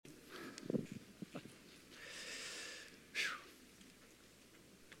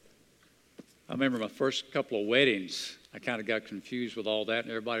I remember my first couple of weddings, I kind of got confused with all that, and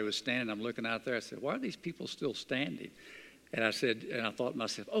everybody was standing. I'm looking out there. I said, why are these people still standing? And I thought to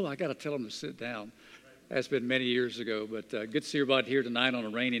myself, I got to tell them to sit down. That's been many years ago, but good to see everybody here tonight on a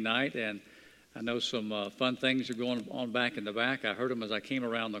rainy night, and I know some fun things are going on back in the back. I heard them as I came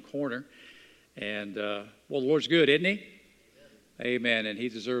around the corner, and the Lord's good, isn't He? Amen, and He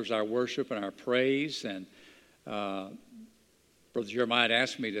deserves our worship and our praise, and Brother Jeremiah had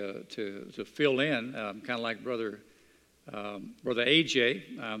asked me to fill in, kind of like Brother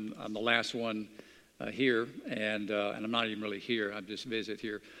AJ. I'm the last one here, and I'm not even really here. I just visit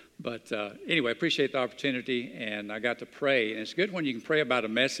here. But anyway, I appreciate the opportunity, and I got to pray. And it's good when you can pray about a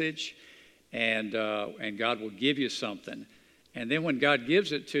message, and God will give you something. And then when God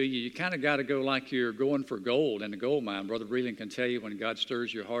gives it to you, you kind of got to go like you're going for gold in a gold mine. Brother Breland can tell you when God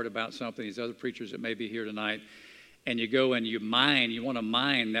stirs your heart about something. These other preachers that may be here tonight, and you go and you want to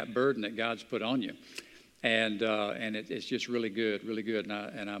mine that burden that God's put on you. And it's just really good, really good.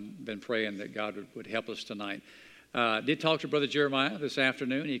 And I've been praying that God would help us tonight. Did talk to Brother Jeremiah this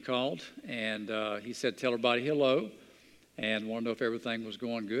afternoon. He called, and he said, tell everybody hello, and want to know if everything was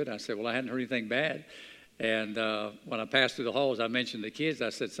going good. I said, well, I hadn't heard anything bad. And when I passed through the halls, I mentioned the kids.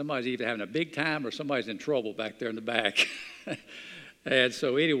 I said, somebody's either having a big time or somebody's in trouble back there in the back. And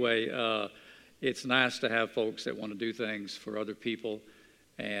so anyway, it's nice to have folks that want to do things for other people.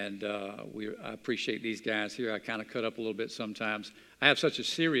 And I appreciate these guys here. I kind of cut up a little bit sometimes. I have such a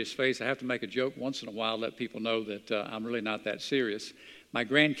serious face. I have to make a joke once in a while, let people know that I'm really not that serious. My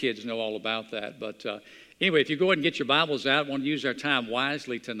grandkids know all about that. But anyway, if you go ahead and get your Bibles out, I want to use our time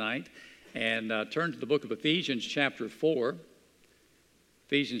wisely tonight. And turn to the book of Ephesians chapter 4.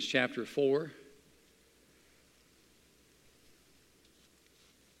 Ephesians chapter 4.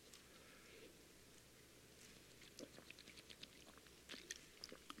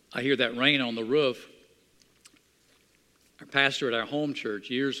 I hear that rain on the roof. Our pastor at our home church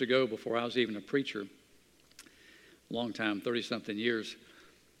years ago, before I was even a preacher, a long time, 30-something years,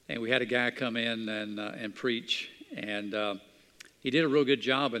 and we had a guy come in and preach, and he did a real good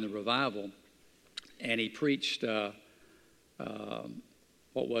job in the revival, and he preached, what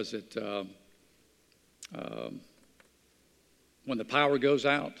was it, when the power goes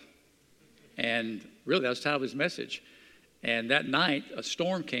out, and really that's the title of his message. And that night, a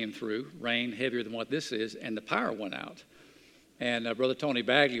storm came through, rain heavier than what this is, and the power went out. And Brother Tony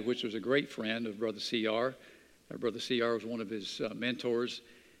Bagley, which was a great friend of Brother C.R., Brother C.R. was one of his mentors,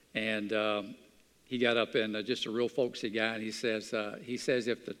 and he got up and just a real folksy guy, and he says,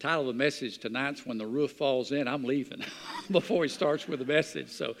 if the title of the message tonight's when the roof falls in, I'm leaving before he starts with the message.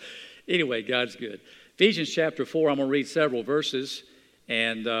 So anyway, God's good. Ephesians chapter 4, I'm going to read several verses,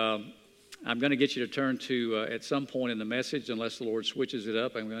 and I'm going to get you to turn to, at some point in the message, unless the Lord switches it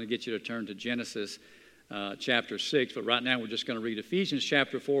up, I'm going to get you to turn to Genesis chapter 6. But right now we're just going to read Ephesians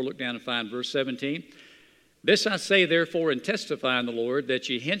chapter 4. Look down and find verse 17. This I say, therefore, and testify in the Lord, that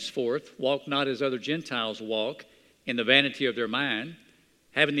ye henceforth walk not as other Gentiles walk, in the vanity of their mind,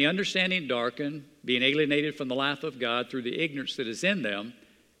 having the understanding darkened, being alienated from the life of God through the ignorance that is in them,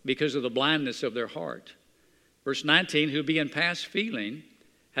 because of the blindness of their heart. Verse 19, who being past feeling,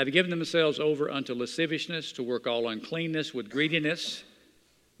 have given themselves over unto lasciviousness, to work all uncleanness with greediness,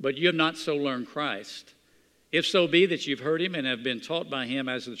 but you have not so learned Christ. If so be that you've heard him and have been taught by him,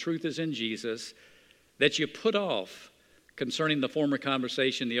 as the truth is in Jesus, that you put off concerning the former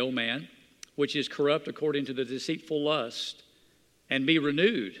conversation the old man, which is corrupt according to the deceitful lust, and be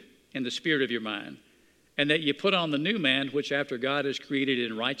renewed in the spirit of your mind, and that you put on the new man, which after God is created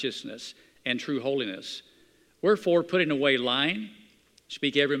in righteousness and true holiness. Wherefore, putting away lying,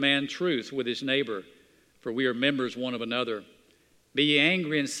 speak every man truth with his neighbor, for we are members one of another. Be ye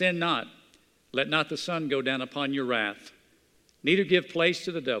angry and sin not. Let not the sun go down upon your wrath. Neither give place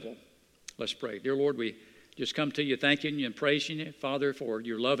to the devil. Let's pray. Dear Lord, we just come to you thanking you and praising you, Father, for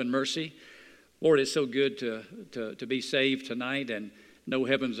your love and mercy. Lord, it's so good to be saved tonight and know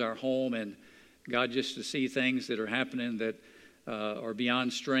heaven's our home. And God, just to see things that are happening that are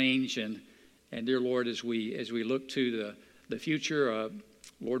beyond strange. And dear Lord, as we look to the future,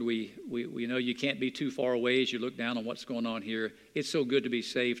 Lord, we know you can't be too far away as you look down on what's going on here. It's so good to be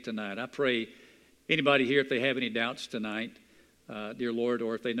saved tonight. I pray anybody here, if they have any doubts tonight, dear Lord,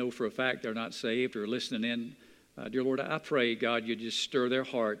 or if they know for a fact they're not saved or listening in, dear Lord, I pray, God, you just stir their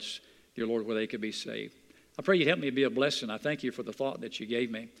hearts, dear Lord, where they could be saved. I pray you'd help me to be a blessing. I thank you for the thought that you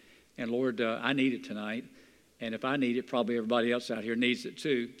gave me. And Lord, I need it tonight. And if I need it, probably everybody else out here needs it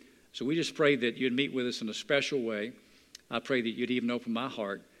too. So we just pray that you'd meet with us in a special way. I pray that you'd even open my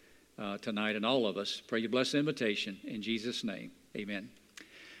heart tonight, and all of us. Pray you bless the invitation. In Jesus' name, amen.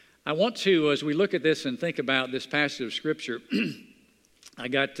 I want to, as we look at this and think about this passage of Scripture, I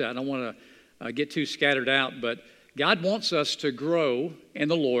don't want to get too scattered out, but God wants us to grow in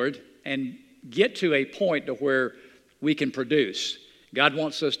the Lord and get to a point to where we can produce. God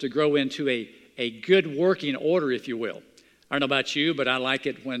wants us to grow into a good working order, if you will. I don't know about you, but I like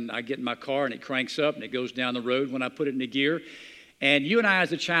it when I get in my car and it cranks up and it goes down the road when I put it into gear. And you and I,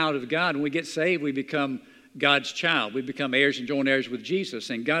 as a child of God, when we get saved, we become God's child. We become heirs and joint heirs with Jesus,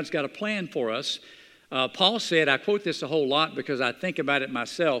 and God's got a plan for us. Paul said, I quote this a whole lot because I think about it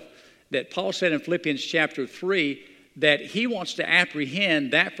myself, that Paul said in Philippians chapter 3 that he wants to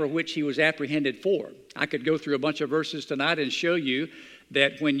apprehend that for which he was apprehended for. I could go through a bunch of verses tonight and show you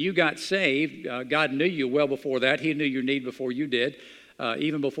that when you got saved, God knew you well before that. He knew your need before you did,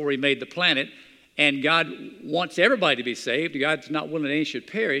 even before he made the planet. And God wants everybody to be saved. God's not willing that any should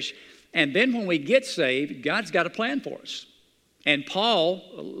perish. And then when we get saved, God's got a plan for us. And Paul,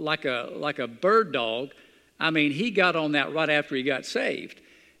 like a bird dog, he got on that right after he got saved.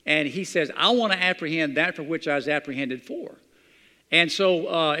 And he says, I want to apprehend that for which I was apprehended for. And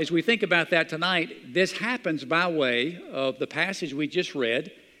so as we think about that tonight, this happens by way of the passage we just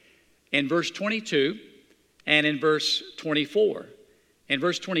read in verse 22 and in verse 24. In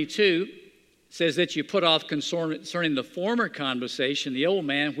verse 22 says that you put off concerning the former conversation, the old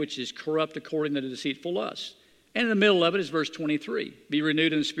man, which is corrupt according to the deceitful lust. And in the middle of it is verse 23, be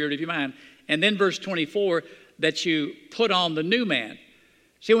renewed in the spirit of your mind. And then verse 24, that you put on the new man.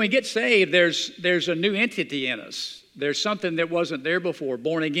 See, when we get saved, there's a new entity in us. There's something that wasn't there before,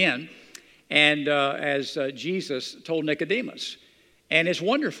 born again, and as Jesus told Nicodemus. And it's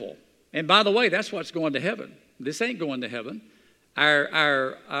wonderful. And by the way, that's what's going to heaven. This ain't going to heaven.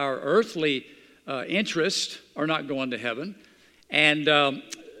 Our earthly interests are not going to heaven. And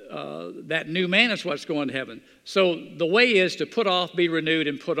that new man is what's going to heaven. So the way is to put off, be renewed,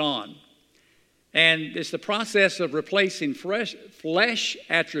 and put on. And it's the process of replacing flesh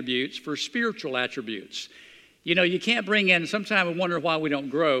attributes for spiritual attributes. You know, you can't bring in, sometimes we wonder why we don't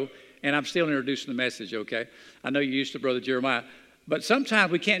grow, and I'm still introducing the message, okay? I know you're used to Brother Jeremiah. But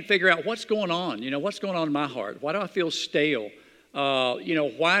sometimes we can't figure out what's going on. You know, what's going on in my heart? Why do I feel stale? We've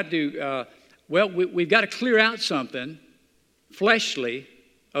got to clear out something fleshly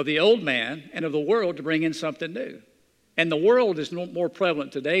of the old man and of the world to bring in something new. And the world is more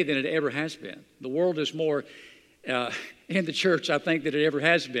prevalent today than it ever has been. The world is more in the church, I think, than it ever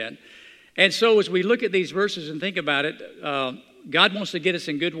has been. And so as we look at these verses and think about it, God wants to get us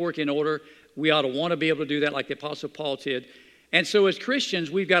in good working order. We ought to want to be able to do that like the Apostle Paul did. And so as Christians,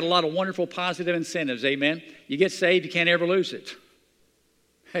 we've got a lot of wonderful positive incentives, amen? You get saved, you can't ever lose it.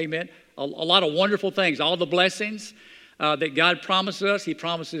 Amen? A lot of wonderful things, all the blessings that God promises us. He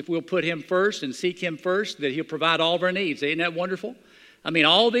promises if we'll put Him first and seek Him first, that He'll provide all of our needs. Isn't that wonderful?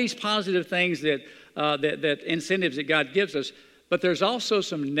 All these positive things that incentives that God gives us, but there's also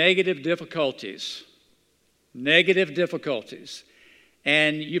some negative difficulties. Negative difficulties.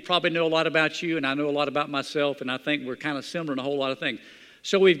 And you probably know a lot about you, and I know a lot about myself, and I think we're kind of similar in a whole lot of things.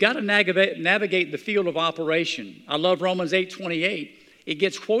 So we've got to navigate the field of operation. I love Romans 8:28. It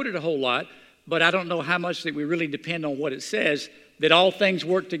gets quoted a whole lot, but I don't know how much that we really depend on what it says, that all things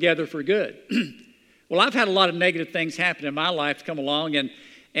work together for good. Well, I've had a lot of negative things happen in my life come along, and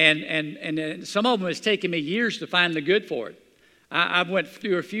some of them has taken me years to find the good for it. I went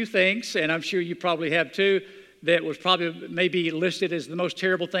through a few things, and I'm sure you probably have too, that was probably maybe listed as the most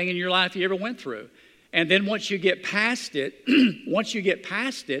terrible thing in your life you ever went through. And then once you get past it,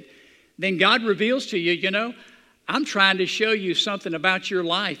 then God reveals to you, you know, I'm trying to show you something about your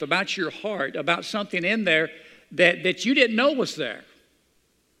life, about your heart, about something in there that you didn't know was there.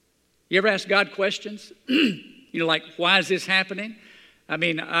 You ever ask God questions? Like, why is this happening? I'm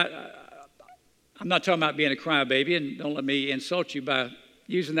not talking about being a crybaby, and don't let me insult you by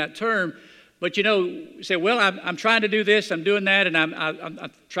using that term. But you say, well, I'm trying to do this, I'm doing that, and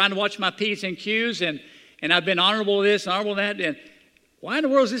I'm trying to watch my P's and Q's, and I've been honorable to this and honorable to that, and why in the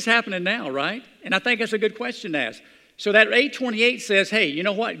world is this happening now, right? And I think that's a good question to ask. So that 8:28 says, hey, you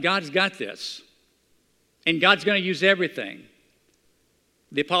know what? God's got this. And God's going to use everything.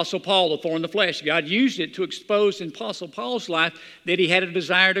 The Apostle Paul, the thorn in the flesh, God used it to expose in Apostle Paul's life that he had a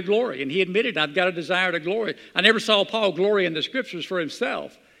desire to glory. And he admitted, I've got a desire to glory. I never saw Paul glory in the Scriptures for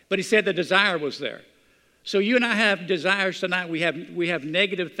himself, but he said the desire was there. So you and I have desires tonight. We have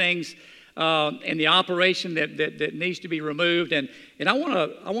negative things in the operation that needs to be removed. And I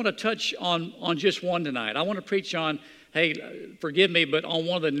want to touch on just one tonight. I want to preach on, hey, forgive me, but on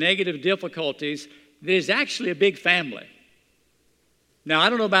one of the negative difficulties that is actually a big family. Now, I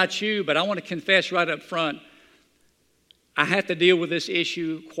don't know about you, but I want to confess right up front, I have to deal with this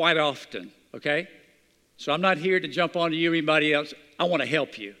issue quite often, okay? So I'm not here to jump onto you or anybody else. I want to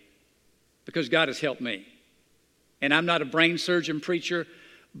help you because God has helped me. And I'm not a brain surgeon preacher,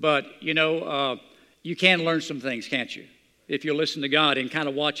 but, you can learn some things, can't you? If you listen to God and kind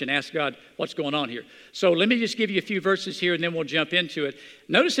of watch and ask God, what's going on here? So let me just give you a few verses here and then we'll jump into it.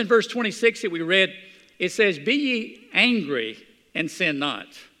 Notice in verse 26 that we read, it says, be ye angry and sin not.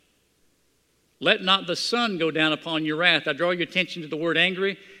 Let not the sun go down upon your wrath. I draw your attention to the word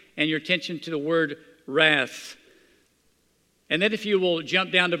angry and your attention to the word wrath. And then if you will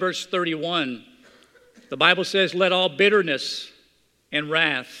jump down to verse 31, the Bible says, let all bitterness and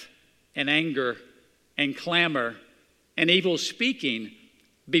wrath and anger and clamor and evil speaking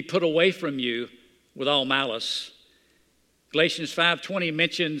be put away from you with all malice. Galatians 5:20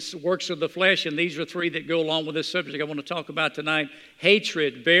 mentions works of the flesh, and these are three that go along with this subject I want to talk about tonight.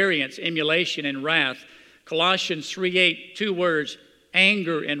 Hatred, variance, emulation, and wrath. Colossians 3:8, two words,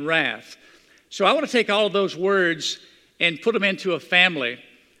 anger and wrath. So I want to take all of those words and put them into a family.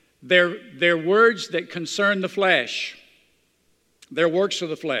 They're words that concern the flesh. They're works of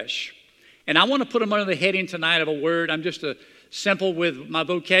the flesh. And I want to put them under the heading tonight of a word. I'm just simple with my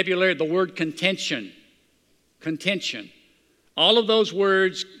vocabulary, the word contention. Contention. All of those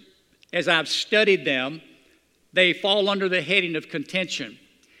words, as I've studied them, they fall under the heading of contention.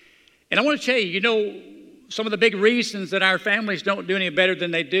 And I want to tell you, some of the big reasons that our families don't do any better than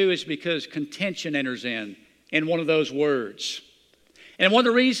they do is because contention enters in one of those words. And one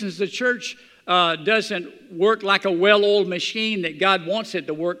of the reasons the church doesn't work like a well-oiled machine that God wants it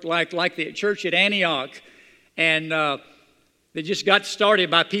to work like the church at Antioch. And they just got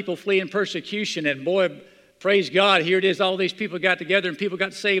started by people fleeing persecution. And boy, praise God, here it is, all these people got together and people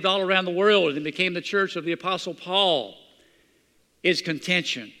got saved all around the world and it became the church of the Apostle Paul. Is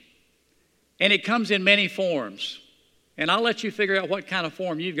contention. And it comes in many forms. And I'll let you figure out what kind of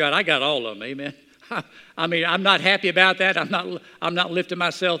form you've got. I got all of them, amen. I mean, I'm not happy about that. I'm not lifting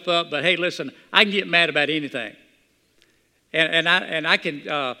myself up. But hey, listen, I can get mad about anything. And I can,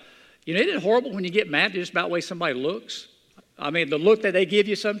 isn't it horrible when you get mad just about the way somebody looks? I mean, the look that they give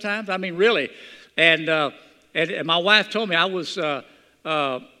you sometimes. I mean, really. And my wife told me I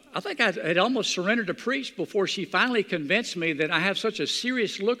think I had almost surrendered to preach before she finally convinced me that I have such a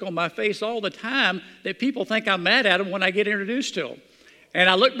serious look on my face all the time that people think I'm mad at them when I get introduced to them. And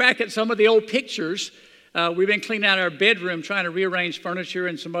I look back at some of the old pictures. We've been cleaning out our bedroom, trying to rearrange furniture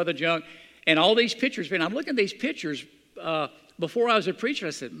and some other junk. And all these pictures, I'm looking at these pictures before I was a preacher.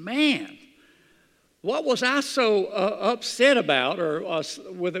 I said, man, what was I so upset about or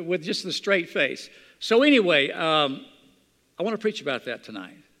with just the straight face? So anyway, I want to preach about that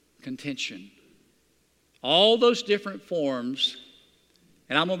tonight. Contention. All those different forms,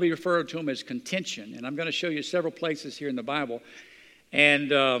 and I'm going to be referring to them as contention. And I'm going to show you several places here in the Bible.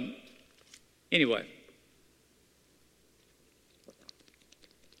 And anyway,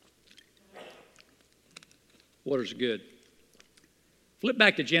 water's good. Flip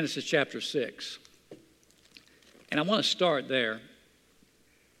back to Genesis chapter 6. And I want to start there.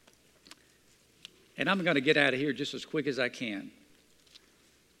 And I'm going to get out of here just as quick as I can.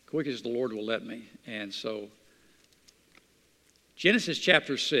 Quick as the Lord will let me. And so, Genesis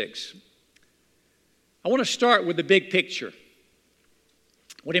chapter 6. I want to start with the big picture.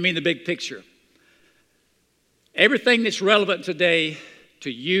 What do you mean the big picture? Everything that's relevant today to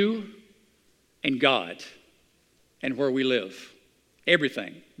you and God and where we live.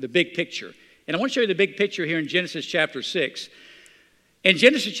 Everything. The big picture. And I want to show you the big picture here in Genesis chapter 6. In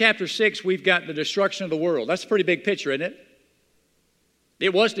Genesis chapter 6, we've got the destruction of the world. That's a pretty big picture, isn't it?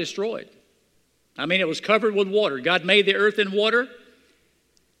 It was destroyed. I mean, it was covered with water. God made the earth in water,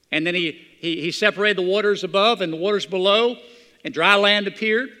 and then he separated the waters above and the waters below, and dry land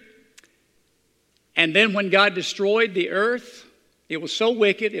appeared. And then when God destroyed the earth, it was so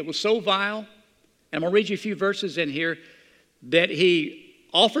wicked, it was so vile, and I'm going to read you a few verses in here, that he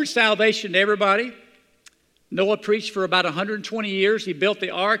offered salvation to everybody. Noah preached for about 120 years. He built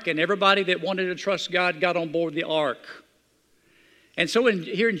the ark, and everybody that wanted to trust God got on board the ark. And so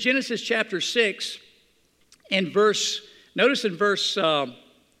here in Genesis chapter 6, notice in verse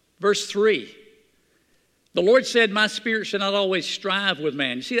 3, the Lord said, my spirit shall not always strive with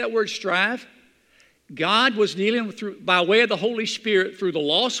man. You see that word strive? God was dealing by way of the Holy Spirit through the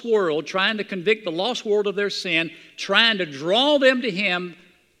lost world, trying to convict the lost world of their sin, trying to draw them to Him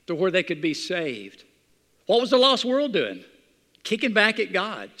to where they could be saved. What was the lost world doing? Kicking back at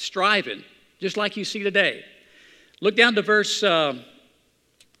God, striving, just like you see today. Look down to verse 5,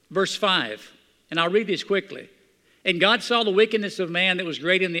 and I'll read these quickly. And God saw the wickedness of man that was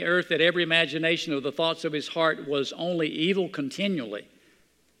great in the earth, that every imagination of the thoughts of his heart was only evil continually.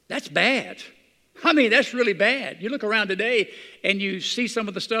 That's bad. I mean, that's really bad. You look around today and you see some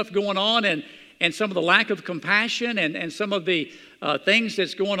of the stuff going on and some of the lack of compassion and some of the things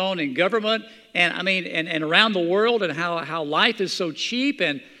that's going on in government and I mean and around the world, and how life is so cheap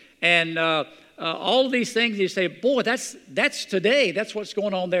and all of these things. You say, boy, that's today. That's what's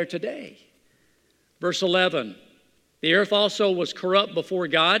going on there today. Verse 11, the earth also was corrupt before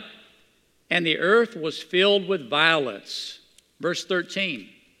God, and the earth was filled with violence. Verse 13,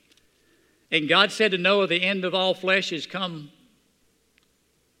 and God said to Noah, the end of all flesh is come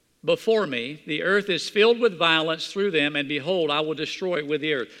before me. The earth is filled with violence through them, and behold, I will destroy it with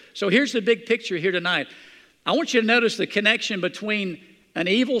the earth. So here's the big picture here tonight. I want you to notice the connection between an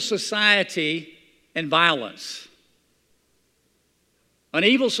evil society and violence. An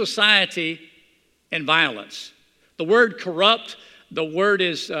evil society and violence. The word corrupt, the word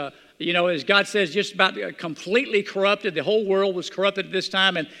is, as God says, just about completely corrupted. The whole world was corrupted at this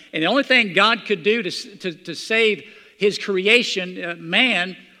time. And the only thing God could do to save his creation,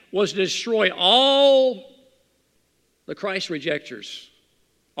 man, was to destroy all the Christ rejectors,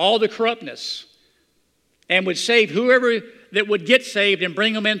 all the corruptness, and would save whoever that would get saved and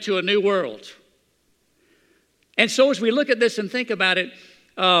bring them into a new world. And so as we look at this and think about it,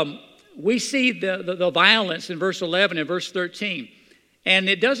 we see the violence in verse 11 and verse 13. And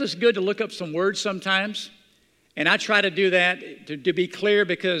it does us good to look up some words sometimes. And I try to do that to be clear,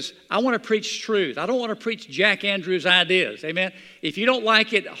 because I want to preach truth. I don't want to preach Jack Andrews' ideas. Amen? If you don't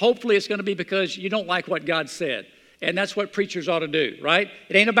like it, hopefully it's going to be because you don't like what God said. And that's what preachers ought to do, right?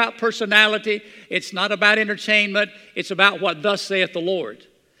 It ain't about personality. It's not about entertainment. It's about what thus saith the Lord.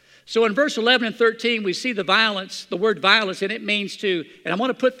 So in verse 11 and 13, we see the violence, the word violence, and it means to, and I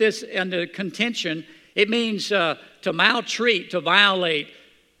want to put this into contention, it means to maltreat, to violate,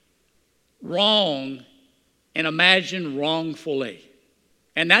 wrong, and imagine wrongfully.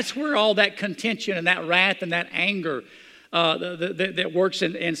 And that's where all that contention and that wrath and that anger that works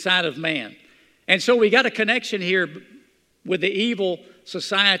inside of man. And so we got a connection here with the evil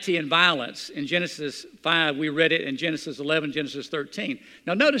society and violence. In Genesis 5, we read it in Genesis 11, Genesis 13.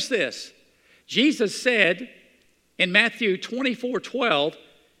 Now notice this. Jesus said in Matthew 24:12,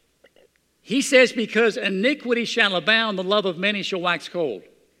 he says, because iniquity shall abound, the love of many shall wax cold.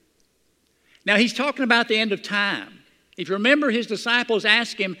 Now he's talking about the end of time. If you remember, his disciples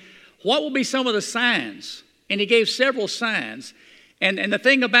asked him, what will be some of the signs? And he gave several signs. And the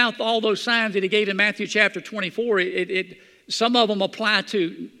thing about all those signs that he gave in Matthew chapter 24, some of them apply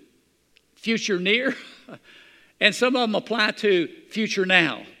to future near, and some of them apply to future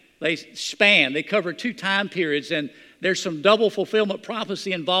now. They cover 2 time periods, and there's some double fulfillment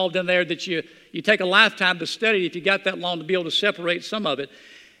prophecy involved in there that you take a lifetime to study if you got that long to be able to separate some of it.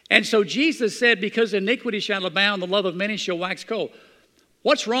 And so Jesus said, because iniquity shall abound, the love of many shall wax cold.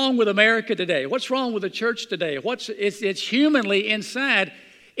 What's wrong with America today? What's wrong with the church today? It's humanly inside.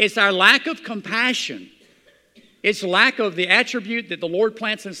 It's our lack of compassion. It's lack of the attribute that the Lord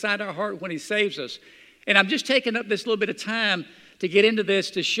plants inside our heart when he saves us. And I'm just taking up this little bit of time to get into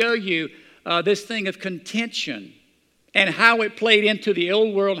this to show you this thing of contention and how it played into the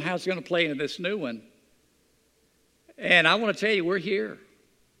old world and how it's going to play into this new one. And I want to tell you, we're here.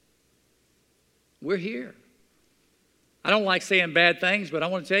 We're here. I don't like saying bad things, but I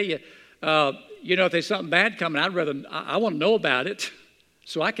want to tell you, if there's something bad coming, I want to know about it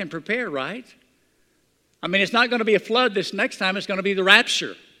so I can prepare, right? I mean, it's not going to be a flood this next time. It's going to be the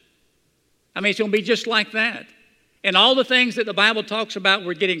rapture. I mean, it's going to be just like that. And all the things that the Bible talks about,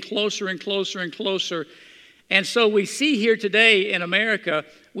 we're getting closer and closer and closer. And so we see here today in America,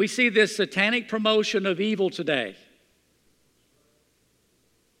 we see this satanic promotion of evil today.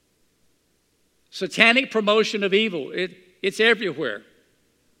 Satanic promotion of evil. It's everywhere.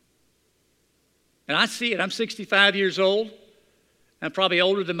 And I see it. I'm 65 years old. I'm probably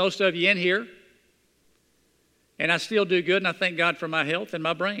older than most of you in here. And I still do good, and I thank God for my health and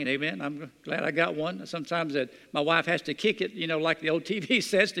my brain. Amen. I'm glad I got one. Sometimes my wife has to kick it, like the old TV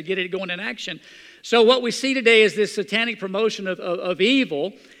says, to get it going in action. So what we see today is this satanic promotion of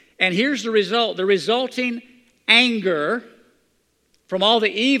evil. And here's the result. The resulting anger from all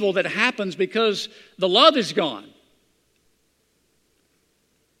the evil that happens because the love is gone.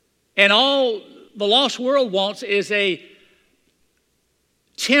 And all the lost world wants is a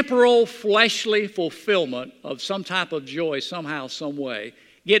temporal, fleshly fulfillment of some type of joy somehow, some way.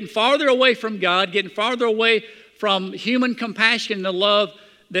 Getting farther away from God, getting farther away from human compassion and the love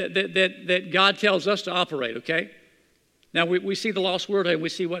that God tells us to operate, okay? Now, we see the lost world and we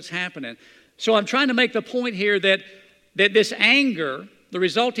see what's happening. So I'm trying to make the point here that this anger, the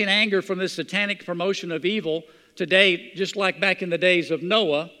resulting anger from this satanic promotion of evil today, just like back in the days of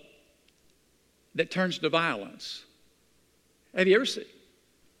Noah, that turns to violence. Have you ever seen?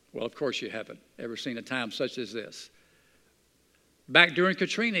 Well, of course you haven't ever seen a time such as this. Back during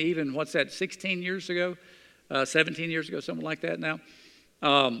Katrina, even, 16 years ago, 17 years ago, something like that now,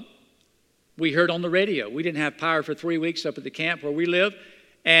 we heard on the radio. We didn't have power for 3 weeks up at the camp where we live,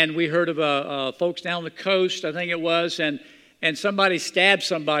 and we heard of folks down the coast, I think it was, and somebody stabbed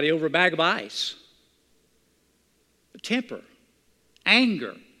somebody over a bag of ice. Temper,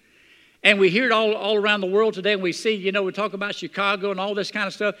 anger. And we hear it all around the world today, and we see, we talk about Chicago and all this kind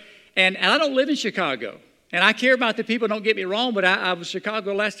of stuff. And I don't live in Chicago. And I care about the people, don't get me wrong, but I was in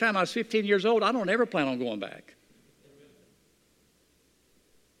Chicago last time. I was 15 years old. I don't ever plan on going back.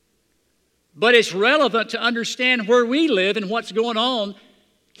 But it's relevant to understand where we live and what's going on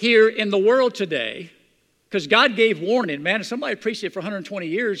here in the world today. Because God gave warning, man. If somebody preached it for 120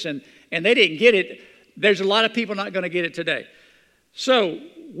 years and they didn't get it, there's a lot of people not going to get it today. So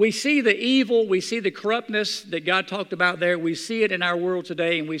we see the evil, we see the corruptness that God talked about there. We see it in our world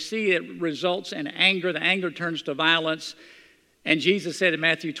today, and we see it results in anger. The anger turns to violence. And Jesus said in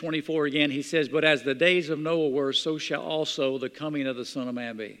Matthew 24 again, he says, "But as the days of Noah were, so shall also the coming of the Son of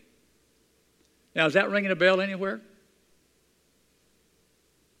Man be." Now, is that ringing a bell anywhere?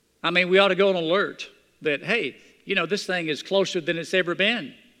 I mean, we ought to go on alert that, hey, this thing is closer than it's ever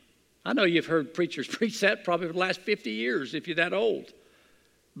been. I know you've heard preachers preach that probably for the last 50 years if you're that old.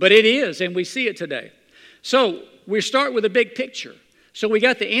 But it is, and we see it today. So we start with a big picture. So we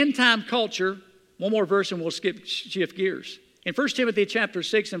got the end time culture. One more verse and we'll shift gears. In 1 Timothy chapter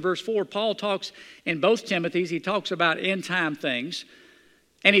 6 and verse 4, Paul talks in both Timothys, he talks about end time things.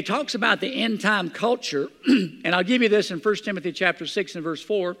 And he talks about the end time culture. And I'll give you this in 1 Timothy chapter 6 and verse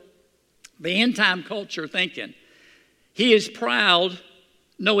 4. The end time culture thinking. He is proud,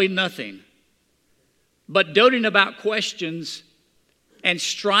 knowing nothing, but doting about questions and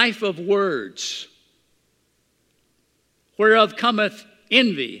strife of words, whereof cometh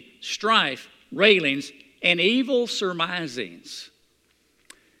envy, strife, railings, and evil surmisings.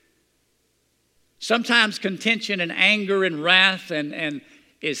 Sometimes contention and anger and wrath and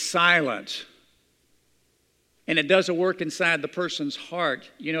is silent. And it does a work inside the person's heart.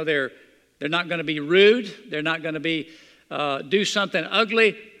 They're not going to be rude. They're not going to be do something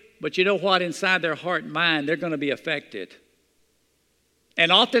ugly. But you know what? Inside their heart and mind, they're going to be affected.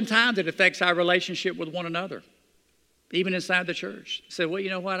 And oftentimes it affects our relationship with one another, even inside the church. Say, well, you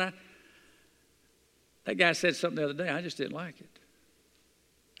know what? That guy said something the other day. I just didn't like it.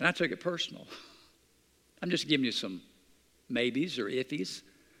 And I took it personal. I'm just giving you some maybes or iffies.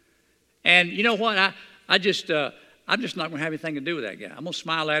 And you know what? I'm just not going to have anything to do with that guy. I'm going to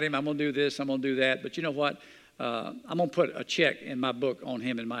smile at him. I'm going to do this. I'm going to do that. But you know what? I'm going to put a check in my book on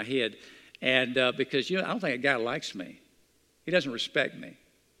him in my head. And because, I don't think a guy likes me. He doesn't respect me.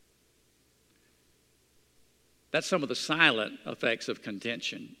 That's some of the silent effects of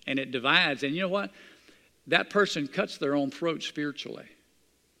contention. And it divides. And you know what? That person cuts their own throat spiritually.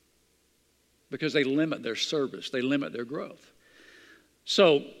 Because they limit their service. They limit their growth.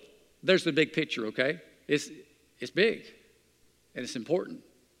 So there's the big picture, okay? It's big. And it's important.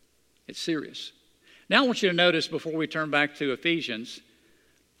 It's serious. Now I want you to notice, before we turn back to Ephesians,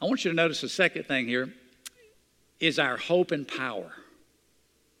 I want you to notice the second thing here is our hope and power.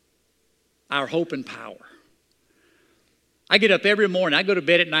 Our hope and power. I get up every morning. I go to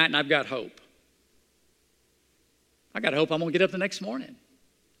bed at night and I've got hope. I got hope I'm going to get up the next morning.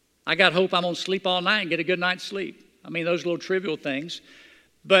 I got hope I'm going to sleep all night and get a good night's sleep. I mean, those little trivial things.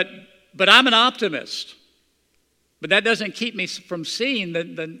 But I'm an optimist. But that doesn't keep me from seeing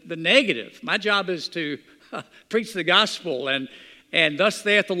the negative. My job is to preach the gospel and thus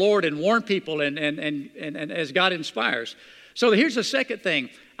saith the Lord and warn people and as God inspires. So here's the second thing.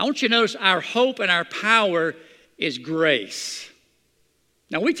 I want you to notice our hope and our power is grace.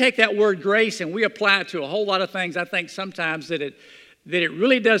 Now we take that word grace and we apply it to a whole lot of things I think sometimes that it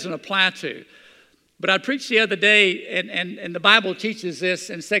really doesn't apply to. But I preached the other day, and the Bible teaches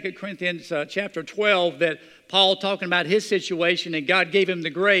this in 2 Corinthians chapter 12, that Paul talking about his situation and God gave him the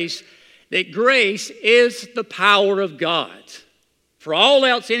grace, that grace is the power of God. For all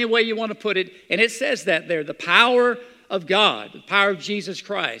else, any way you want to put it, and it says that there, the power of God, the power of Jesus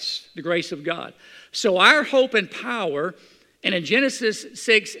Christ, the grace of God. So our hope and power, and in Genesis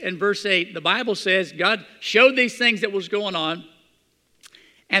 6 and verse 8, the Bible says God showed these things that was going on.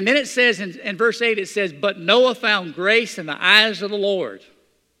 And then it says in verse 8, it says, but Noah found grace in the eyes of the Lord.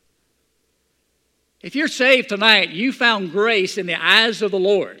 If you're saved tonight, you found grace in the eyes of the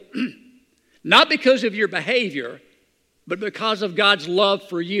Lord. Not because of your behavior, but because of God's love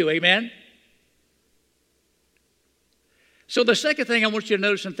for you. Amen? So the second thing I want you to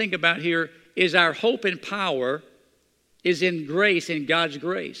notice and think about here is our hope and power is in grace, in God's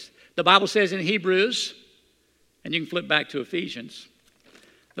grace. The Bible says in Hebrews, and you can flip back to Ephesians.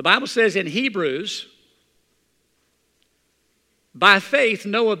 The Bible says in Hebrews, by faith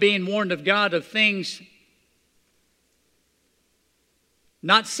Noah, being warned of God of things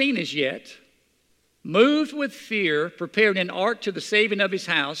not seen as yet, moved with fear, prepared an ark to the saving of his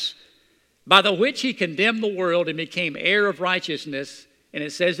house, by the which he condemned the world and became heir of righteousness. And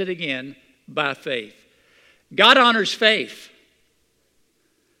it says it again, by faith. God honors faith.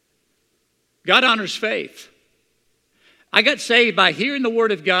 God honors faith. I got saved by hearing the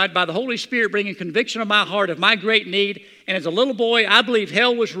Word of God, by the Holy Spirit bringing conviction of my heart of my great need. And as a little boy, I believed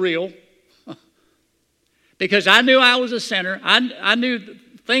hell was real because I knew I was a sinner. I knew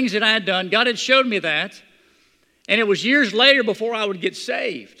things that I had done. God had showed me that. And it was years later before I would get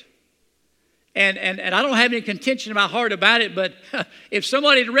saved. And I don't have any contention in my heart about it, but if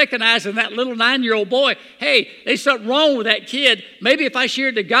somebody had recognized in that little 9-year-old boy, hey, there's something wrong with that kid, maybe if I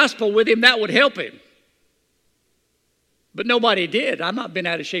shared the gospel with him, that would help him. But nobody did. I've not been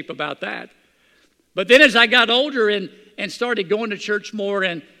out of shape about that. But then as I got older and started going to church more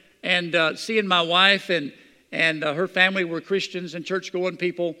and seeing my wife and her family were Christians and church-going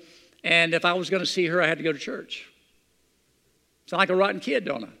people, and if I was going to see her, I had to go to church. Sound like a rotten kid,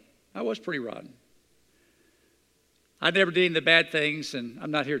 don't I? I was pretty rotten. I never did any of the bad things, and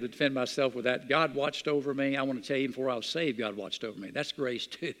I'm not here to defend myself with that. God watched over me. I want to tell you, before I was saved, God watched over me. That's grace,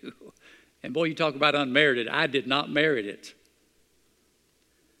 too. And boy, you talk about unmerited. I did not merit it.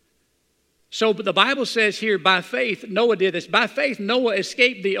 So, but the Bible says here, by faith, Noah did this. By faith, Noah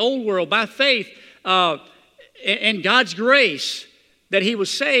escaped the old world. By faith, in God's grace, that he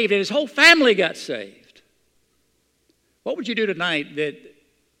was saved, and his whole family got saved. What would you do tonight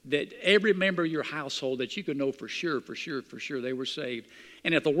that every member of your household, that you could know for sure they were saved?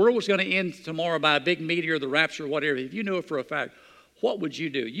 And if the world was going to end tomorrow by a big meteor, the rapture, or whatever, if you knew it for a fact, what would you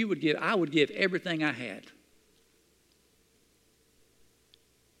do? I would give everything I had.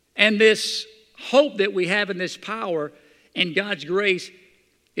 And this hope that we have in this power and God's grace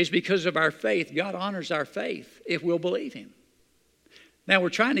is because of our faith. God honors our faith if we'll believe Him. Now, we're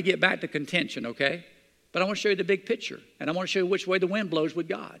trying to get back to contention, okay? But I want to show you the big picture. And I want to show you which way the wind blows with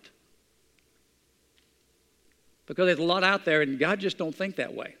God. Because there's a lot out there, and God just don't think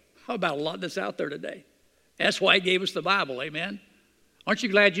that way. How about a lot that's out there today? That's why He gave us the Bible, amen? Aren't you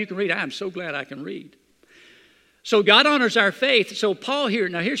glad you can read? I am so glad I can read. So God honors our faith. So Paul here,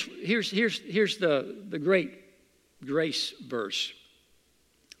 now here's the great grace verse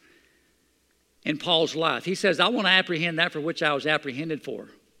in Paul's life. He says, I want to apprehend that for which I was apprehended for.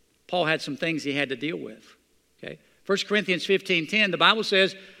 Paul had some things he had to deal with. Okay? 1 Corinthians 15:10, the Bible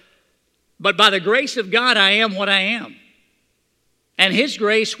says, but by the grace of God I am what I am. And His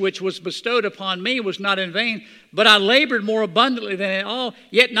grace which was bestowed upon me was not in vain, but I labored more abundantly than in all,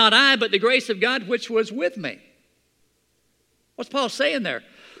 yet not I, but the grace of God which was with me. What's Paul saying there?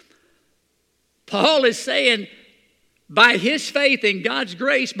 Paul is saying, by his faith in God's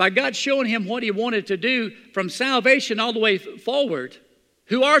grace, by God showing him what He wanted to do from salvation all the way forward,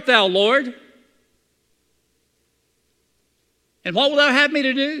 who art thou, Lord? And what will thou have me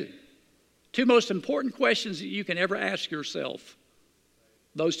to do? Two most important questions that you can ever ask yourself.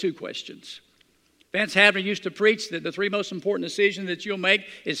 Those two questions. Vance Havner used to preach that the three most important decisions that you'll make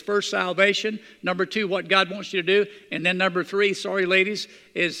is first, salvation. Number two, what God wants you to do. And then number three, sorry ladies,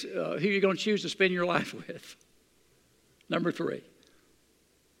 is who you're going to choose to spend your life with. Number three.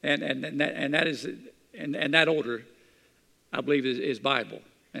 And that order, I believe, is Bible.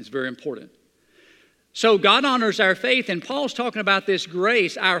 And it's very important. So God honors our faith, and Paul's talking about this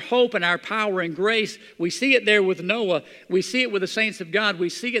grace, our hope and our power and grace. We see it there with Noah. We see it with the saints of God. We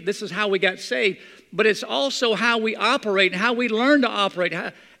see it. This is how we got saved. But it's also how we operate and how we learn to operate,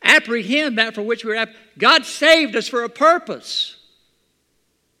 how apprehend that for which we're God saved us for a purpose.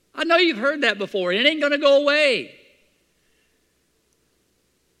 I know you've heard that before. It ain't going to go away.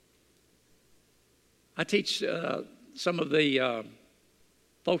 I teach some of the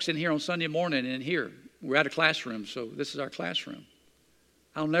folks in here on Sunday morning and here. We're at a classroom, so this is our classroom.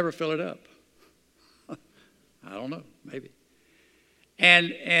 I'll never fill it up. I don't know, maybe.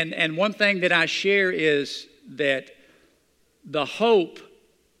 And one thing that I share is that the hope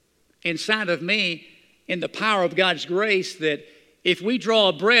inside of me in the power of God's grace, that if we draw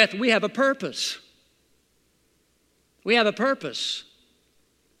a breath, we have a purpose. We have a purpose.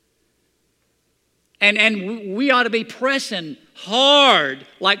 And we ought to be pressing hard,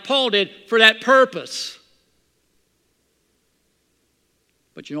 like Paul did, for that purpose.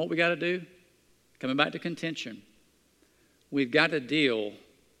 But you know what we got to do? Coming back to contention. We've got to deal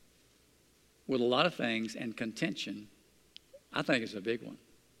with a lot of things, and contention, I think, is a big one.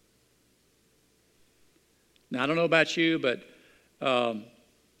 Now, I don't know about you, but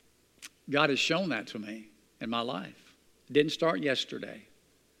God has shown that to me in my life. It didn't start yesterday.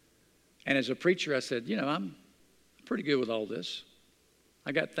 And as a preacher, I said, I'm pretty good with all this.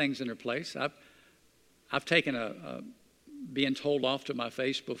 I got things in their place. I've taken a being told off to my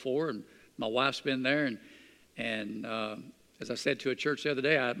face before, and my wife's been there, and as I said to a church the other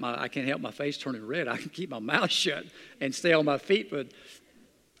day, I can't help my face turning red. I can keep my mouth shut and stay on my feet, but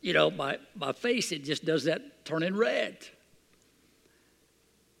my face, it just does that turning red.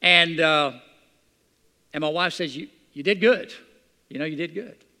 And my wife says, you did good. You did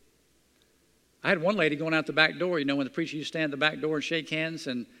good. I had one lady going out the back door, when the preacher used to stand at the back door and shake hands,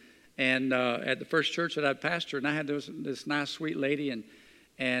 and at the first church that I'd pastored, and I had this nice, sweet lady,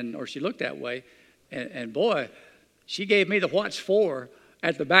 or she looked that way, and boy, she gave me the what's for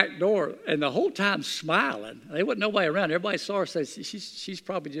at the back door, and the whole time smiling. There wasn't nobody around. Everybody saw her, said she's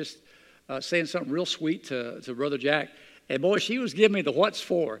probably just saying something real sweet to Brother Jack. And boy, she was giving me the what's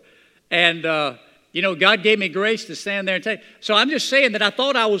for. And, God gave me grace to stand there and take. So I'm just saying that I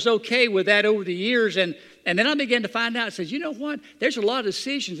thought I was okay with that over the years. And then I began to find out, it says, you know what? There's a lot of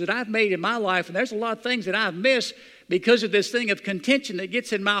decisions that I've made in my life, and there's a lot of things that I've missed because of this thing of contention that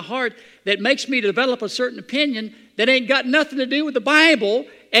gets in my heart that makes me develop a certain opinion that ain't got nothing to do with the Bible,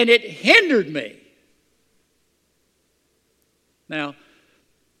 and it hindered me. Now,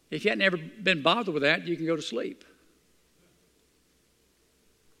 if you hadn't ever been bothered with that, you can go to sleep.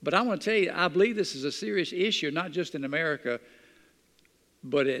 But I want to tell you, I believe this is a serious issue, not just in America,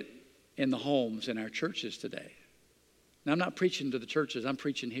 but in the homes, in our churches today. Now, I'm not preaching to the churches, I'm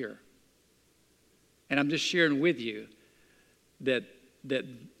preaching here. And I'm just sharing with you that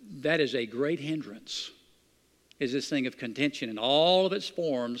is a great hindrance, is this thing of contention in all of its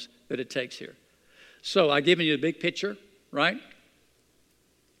forms that it takes here. So I've given you the big picture, right?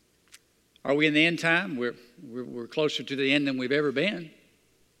 Are we in the end time? We're closer to the end than we've ever been.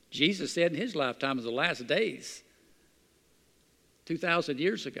 Jesus said in his lifetime was the last days, 2,000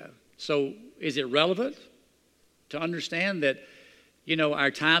 years ago. So is it relevant to understand that,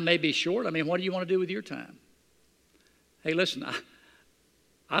 our time may be short? I mean, what do you want to do with your time? Hey, listen,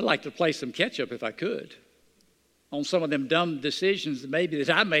 I'd like to play some catch-up if I could on some of them dumb decisions maybe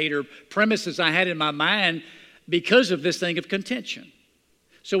that I made or premises I had in my mind because of this thing of contention.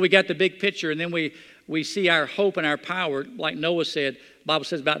 So we got the big picture, and then we see our hope and our power. Like Noah said, the Bible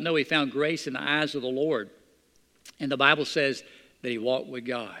says about Noah, he found grace in the eyes of the Lord. And the Bible says that he walked with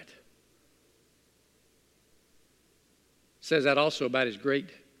God. It says that also about his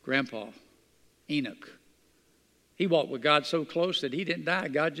great-grandpa, Enoch. He walked with God so close that he didn't die.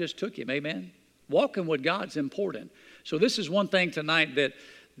 God just took him. Amen? Walking with God's important. So this is one thing tonight that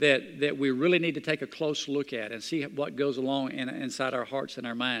we really need to take a close look at and see what goes along inside our hearts and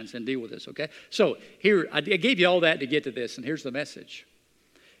our minds and deal with this, okay? So here, I gave you all that to get to this, and here's the message.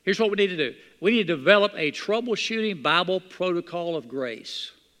 Here's what we need to do. We need to develop a troubleshooting Bible protocol of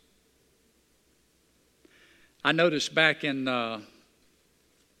grace. I noticed back in, I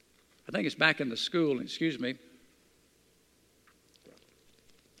think it's back in the school, excuse me.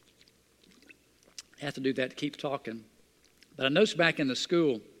 I have to do that to keep talking. But I noticed back in the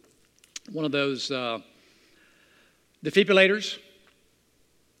school, one of those defibrillators,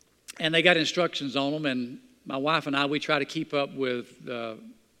 and they got instructions on them, and my wife and I, we try to keep up with the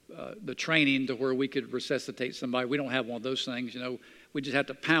training to where we could resuscitate somebody. We don't have one of those things, We just have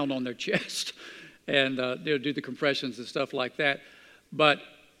to pound on their chest and do the compressions and stuff like that. But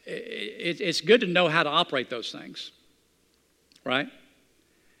it's good to know how to operate those things, right?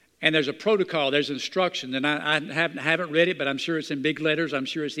 And there's a protocol, there's instruction, and I haven't read it, but I'm sure it's in big letters. I'm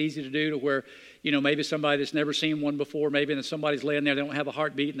sure it's easy to do to where, maybe somebody that's never seen one before, maybe somebody's laying there, they don't have a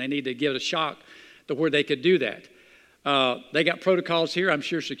heartbeat, and they need to give it a shock to where they could do that. They got protocols here. I'm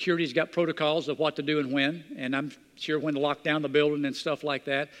sure security's got protocols of what to do and when, and I'm sure when to lock down the building and stuff like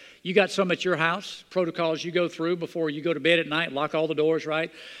that. You got some at your house, protocols you go through before you go to bed at night, lock all the doors,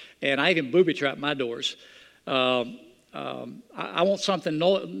 right? And I even booby-trap my doors. I want something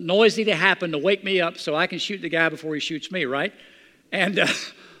noisy to happen to wake me up so I can shoot the guy before he shoots me, right? And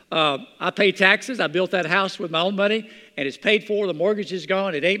I pay taxes. I built that house with my own money, and it's paid for. The mortgage is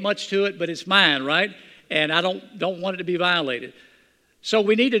gone. It ain't much to it, but it's mine, right? And I don't want it to be violated. So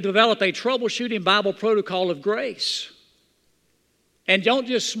we need to develop a troubleshooting Bible protocol of grace. And don't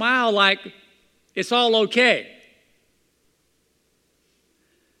just smile like It's all okay.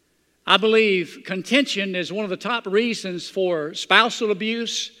 I believe contention is one of the top reasons for spousal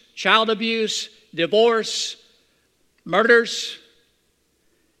abuse, child abuse, divorce, murders.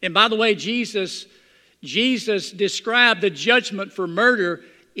 And by the way, Jesus described the judgment for murder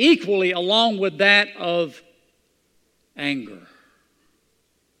equally along with that of anger.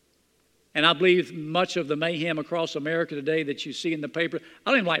 And I believe much of the mayhem across America today that you see in the paper, I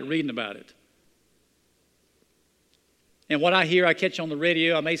don't even like reading about it. And what I hear, I catch on the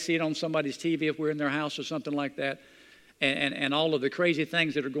radio. I may see it on somebody's TV if we're in their house or something like that. And all of the crazy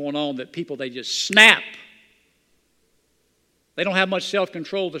things that are going on that people, they just snap. They don't have much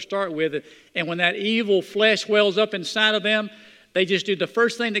self-control to start with. And when that evil flesh wells up inside of them, they just do the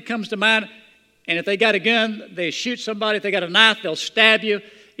first thing that comes to mind. And if they got a gun, they shoot somebody. If they got a knife, they'll stab you.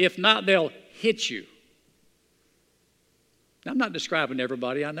 If not, they'll hit you. Now, I'm not describing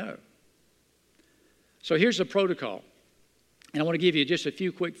everybody, I know. So here's the protocol. And I want to give you just a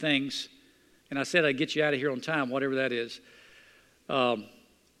few quick things. And I said I'd get you out of here on time, whatever that is. Brother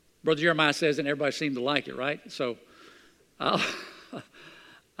Jeremiah says, and everybody seemed to like it, right? So I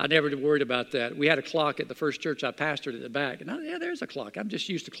never worried about that. We had a clock at the first church I pastored at the back. And yeah, there's a clock. I'm just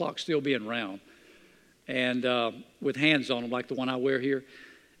used to clocks still being round. And with hands on them like the one I wear here.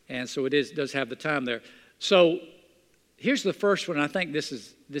 And so it does have the time there. So here's the first one. I think this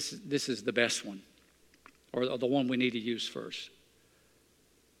is the best one, or the one we need to use first.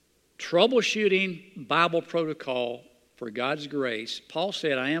 Troubleshooting Bible protocol for God's grace. Paul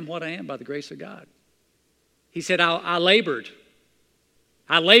said, I am what I am by the grace of God. He said, I labored.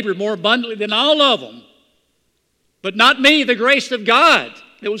 I labored more abundantly than all of them. But not me, the grace of God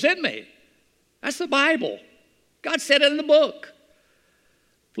that was in me. That's the Bible. God said it in the book.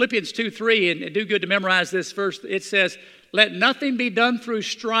 Philippians 2:3, and do good to memorize this verse. It says, let nothing be done through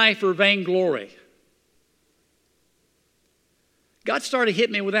strife or vainglory. God started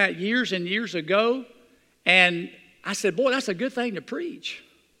hitting me with that years and years ago. And I said, boy, that's a good thing to preach.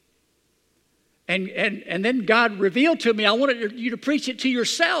 And then God revealed to me, I wanted you to preach it to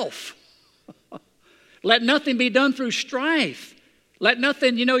yourself. Let nothing be done through strife. Let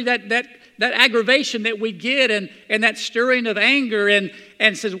nothing, that aggravation that we get and that stirring of anger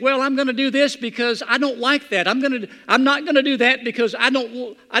and says, well, I'm going to do this because I don't like that. I'm not going to do that because I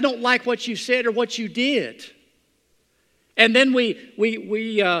don't like what you said or what you did. And then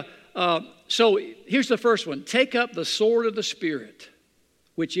so here's the first one. Take up the sword of the Spirit,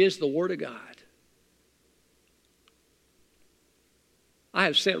 which is the Word of God. I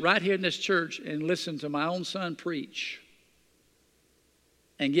have sat right here in this church and listened to my own son preach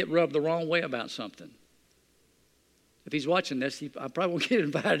and get rubbed the wrong way about something. If he's watching this, I probably won't get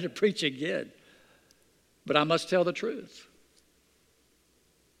invited to preach again. But I must tell the truth.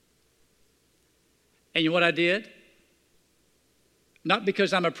 And you know what I did? Not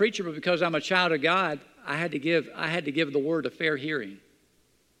because I'm a preacher, but because I'm a child of God, I had to give the word a fair hearing.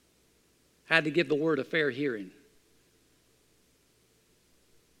 I had to give the word a fair hearing.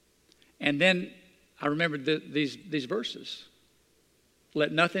 And then I remembered these verses.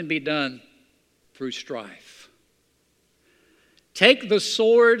 Let nothing be done through strife. Take the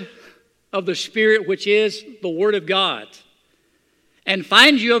sword of the Spirit, which is the Word of God, and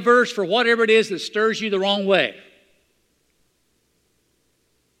find you a verse for whatever it is that stirs you the wrong way.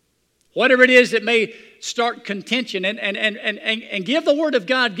 Whatever it is that may start contention, and give the Word of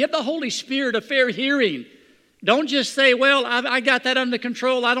God, give the Holy Spirit a fair hearing. Don't just say, well, I got that under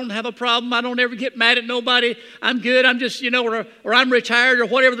control. I don't have a problem. I don't ever get mad at nobody. I'm good. I'm just, or I'm retired or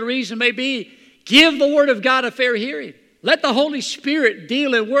whatever the reason may be. Give the Word of God a fair hearing. Let the Holy Spirit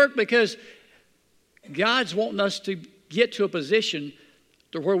deal and work, because God's wanting us to get to a position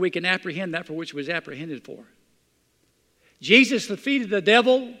to where we can apprehend that for which was apprehended for. Jesus defeated the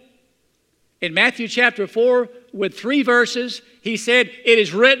devil in Matthew chapter 4 with 3 verses. He said, it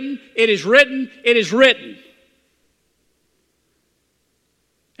is written, it is written, it is written.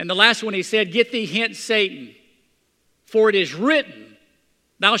 And the last one he said, get thee hence, Satan, for it is written,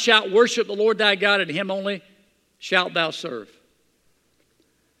 thou shalt worship the Lord thy God, and him only shalt thou serve.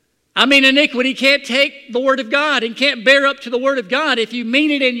 I mean, iniquity can't take the Word of God and can't bear up to the Word of God if you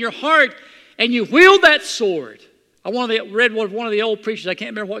mean it in your heart and you wield that sword. I read one of the old preachers. I can't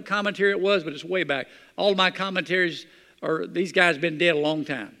remember what commentary it was, but it's way back. All of my commentaries these guys have been dead a long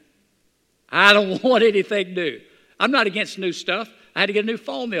time. I don't want anything new. I'm not against new stuff. I had to get a new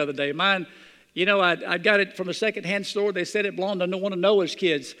phone the other day. Mine, I got it from a secondhand store. They said it belonged to one of Noah's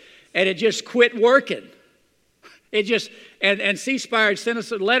kids, and it just quit working. It just, and C-Spire sent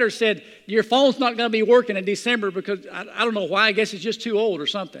us a letter, said, your phone's not going to be working in December because I don't know why. I guess it's just too old or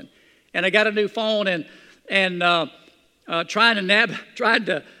something. and I got a new phone, and trying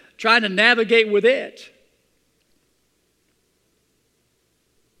to navigate with it.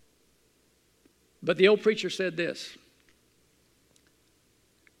 But the old preacher said this.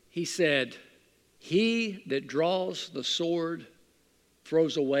 He said, "He that draws the sword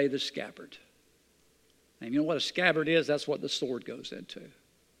throws away the scabbard." And you know what a scabbard is? That's what the sword goes into.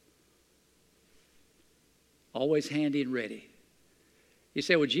 Always handy and ready. You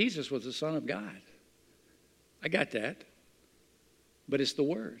say, well, Jesus was the Son of God. I got that. But it's the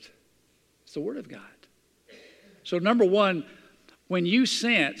Word. It's the Word of God. So number one, when you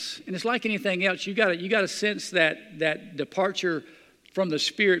sense, and it's like anything else, you got to sense that departure from the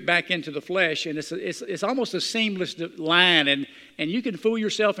spirit back into the flesh, and it's almost a seamless line, and you can fool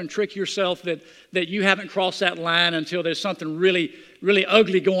yourself and trick yourself that you haven't crossed that line until there's something really, really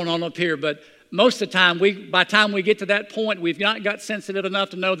ugly going on up here. But most of the time, by the time we get to that point, we've not got sensitive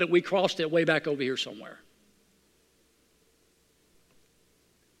enough to know that we crossed it way back over here somewhere.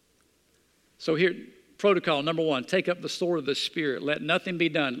 So here, protocol number one, take up the sword of the Spirit. Let nothing be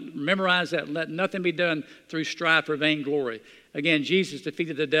done. Memorize that. Let nothing be done through strife or vainglory. Again, Jesus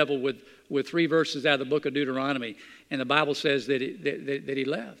defeated the devil with 3 verses out of the book of Deuteronomy. And the Bible says that he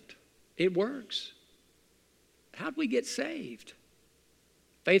left. It works. How do we get saved?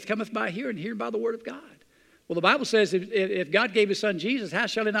 Faith cometh by hearing, and hearing by the word of God. Well, the Bible says if God gave his son Jesus, how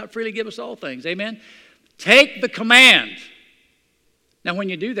shall he not freely give us all things? Amen? Take the command. Now, when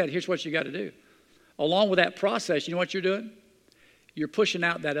you do that, here's what you got to do. Along with that process, you know what you're doing? You're pushing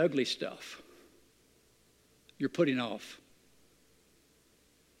out that ugly stuff. You're putting off.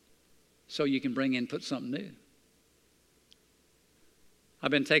 So you can put something new.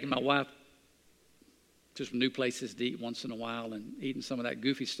 I've been taking my wife to some new places to eat once in a while and eating some of that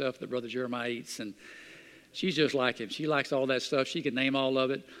goofy stuff that Brother Jeremiah eats. And she's just like him. She likes all that stuff. She can name all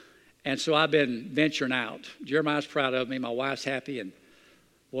of it. And so I've been venturing out. Jeremiah's proud of me. My wife's happy. And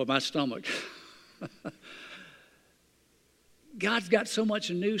boy, my stomach. God's got so much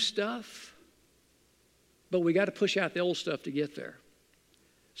new stuff. But we got to push out the old stuff to get there.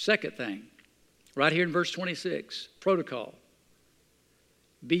 Second thing, right here in verse 26, protocol.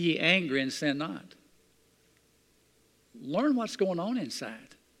 Be ye angry and sin not. Learn what's going on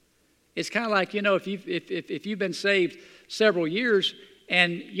inside. It's kind of like, if you've been saved several years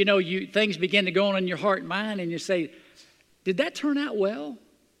and, things begin to go on in your heart and mind and you say, did that turn out well?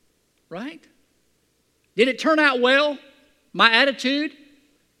 Right? Did it turn out well? My attitude?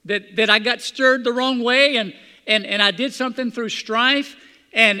 That I got stirred the wrong way and I did something through strife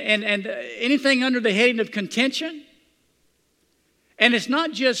and anything under the heading of contention? And it's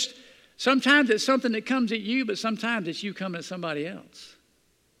not just, sometimes it's something that comes at you, but sometimes it's you coming at somebody else.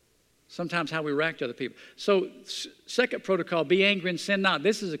 Sometimes how we react to other people. So, second protocol, be angry and sin not.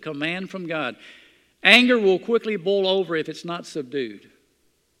 This is a command from God. Anger will quickly boil over if it's not subdued.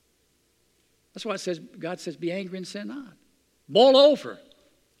 That's why God says, be angry and sin not. Boil over.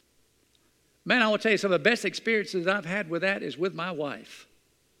 Man, I will tell you, some of the best experiences I've had with that is with my wife.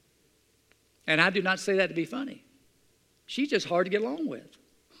 And I do not say that to be funny. She's just hard to get along with.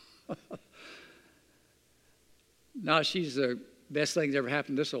 No, she's the best thing that's ever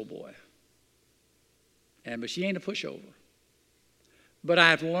happened to this old boy. But she ain't a pushover. But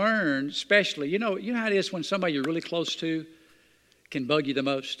I've learned, especially, you know how it is when somebody you're really close to can bug you the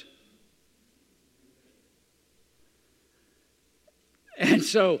most? And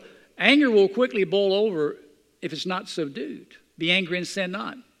so anger will quickly boil over if it's not subdued. Be angry and sin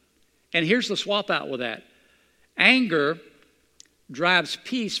not. And here's the swap out with that. Anger drives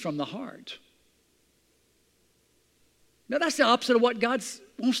peace from the heart. Now that's the opposite of what God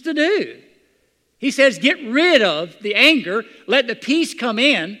wants to do. He says, get rid of the anger, let the peace come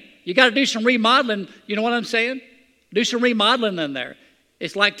in. You got to do some remodeling. You know what I'm saying? Do some remodeling in there.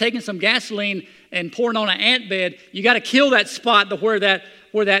 It's like taking some gasoline and pouring on an ant bed. You got to kill that spot to where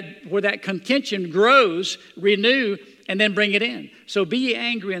that contention grows, renew, and then bring it in. So be ye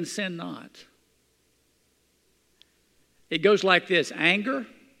angry and sin not. It goes like this. Anger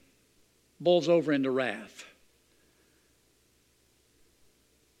boils over into wrath.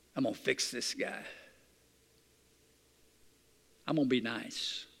 I'm going to fix this guy. I'm going to be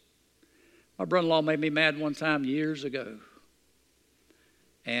nice. My brother-in-law made me mad one time years ago.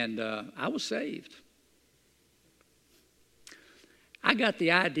 And I was saved. I got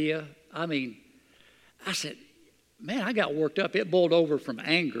the idea. I said, man, I got worked up. It boiled over from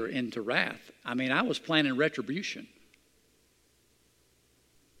anger into wrath. I was planning retribution.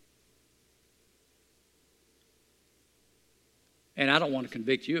 And I don't want to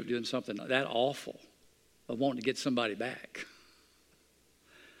convict you of doing something that awful, of wanting to get somebody back.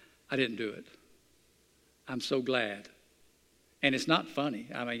 I didn't do it. I'm so glad. And it's not funny.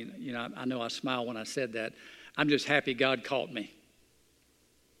 I mean, I know I smile when I said that. I'm just happy God caught me.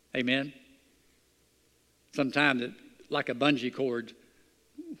 Amen? Sometimes, like a bungee cord,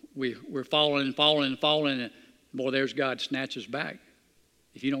 we're falling, and boy, there's God snatches back.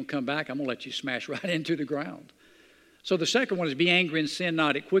 If you don't come back, I'm going to let you smash right into the ground. So the second one is be angry and sin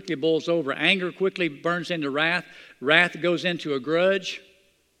not. It quickly boils over. Anger quickly burns into wrath. Wrath goes into a grudge.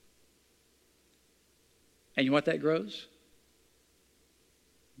 And you know what that grows?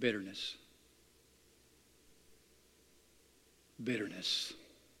 Bitterness. Bitterness.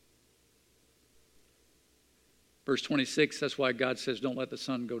 Verse 26, that's why God says, don't let the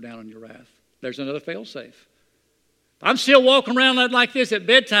sun go down on your wrath. There's another fail-safe. I'm still walking around like this at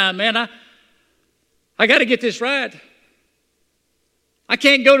bedtime, man. I got to get this right. I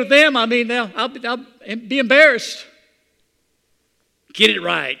can't go to them. I mean, I'll be embarrassed. Get it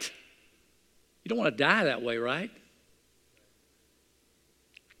right. You don't want to die that way, right?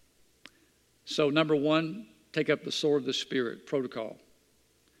 So, number one, take up the sword of the Spirit, protocol.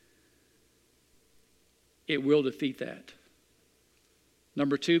 It will defeat that.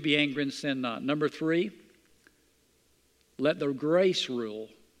 Number two, be angry and sin not. Number three, let the grace rule.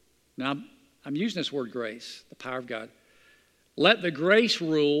 Now, I'm using this word grace, the power of God. Let the grace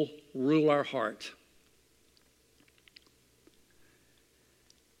rule our heart.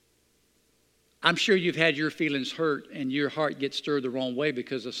 I'm sure you've had your feelings hurt and your heart gets stirred the wrong way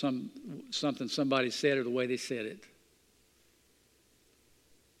because of something somebody said or the way they said it.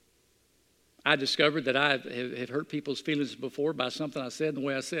 I discovered that I have hurt people's feelings before by something I said and the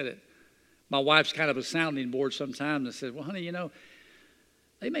way I said it. My wife's kind of a sounding board sometimes and said, well, honey,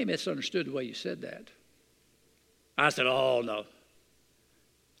 they may have misunderstood the way you said that. I said, oh, no.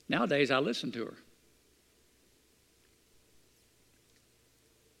 Nowadays, I listen to her.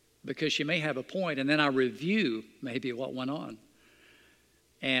 Because she may have a point, and then I review maybe what went on.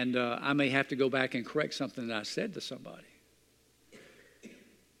 And I may have to go back and correct something that I said to somebody.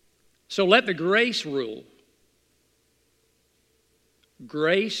 So let the grace rule.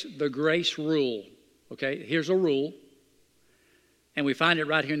 The grace rule. Okay, here's a rule. And we find it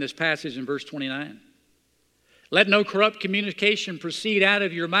right here in this passage in verse 29. Let no corrupt communication proceed out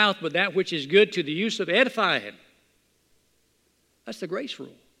of your mouth, but that which is good to the use of edifying. That's the grace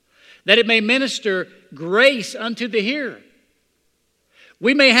rule. That it may minister grace unto the hearer.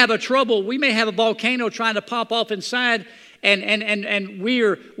 We may have we may have a volcano trying to pop off inside, and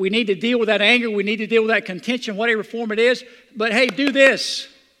we need to deal with that anger, we need to deal with that contention, whatever form it is. But hey, do this.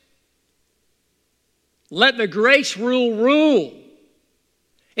 Let the grace rule.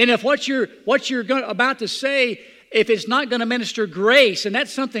 And if what you're about to say, if it's not going to minister grace, and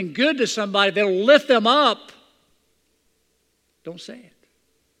that's something good to somebody that'll lift them up, don't say it.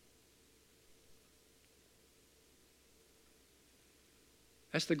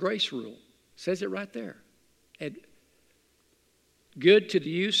 That's the grace rule. It says it right there. Good to the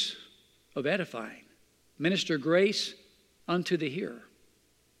use of edifying. Minister grace unto the hearer.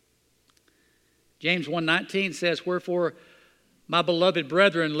 James 1:19 says, wherefore, my beloved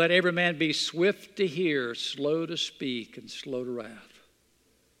brethren, let every man be swift to hear, slow to speak, and slow to wrath.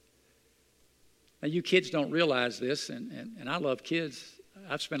 Now, you kids don't realize this, and I love kids.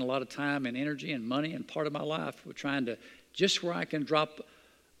 I've spent a lot of time and energy and money and part of my life with trying to, just where I can drop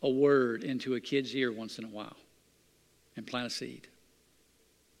a word into a kid's ear once in a while and plant a seed.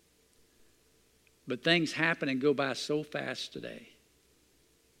 But things happen and go by so fast today.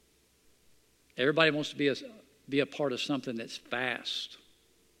 Everybody wants to be a part of something that's fast.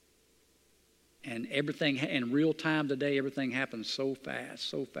 And everything in real time today, everything happens so fast,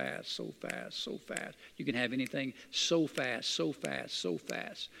 so fast, so fast, so fast. You can have anything so fast, so fast, so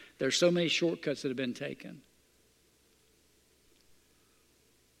fast. There's so many shortcuts that have been taken.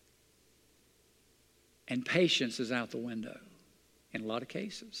 And patience is out the window in a lot of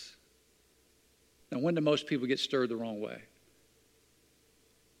cases. Now, when do most people get stirred the wrong way?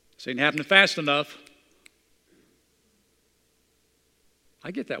 This ain't happening fast enough.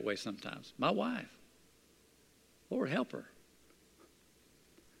 I get that way sometimes. My wife. Lord, help her.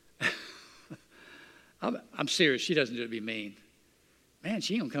 I'm serious. She doesn't do it to be mean. Man,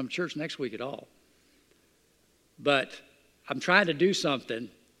 she ain't going to come to church next week at all. But I'm trying to do something,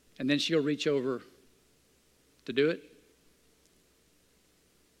 and then she'll reach over to do it.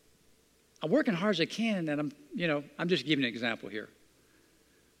 I'm working hard as I can, and I'm just giving an example here.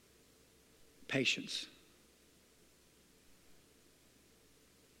 Patience.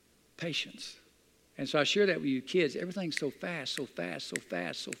 Patience. And so I share that with you kids. Everything's so fast, so fast, so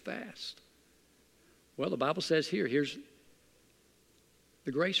fast, so fast. Well, the Bible says here's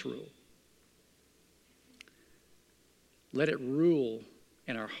The grace rule. Let it rule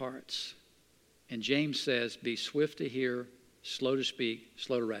in our hearts. And James says, be swift to hear, slow to speak,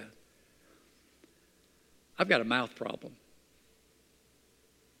 slow to wrath. I've got a mouth problem.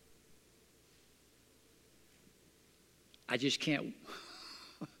 I just can't.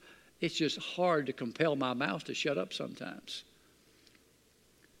 It's just hard to compel my mouth to shut up sometimes.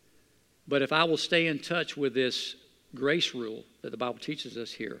 But if I will stay in touch with this grace rule that the Bible teaches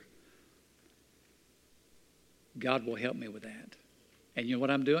us here, God will help me with that. And you know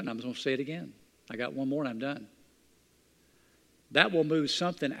what I'm doing? I'm going to say it again. I got one more and I'm done. That will move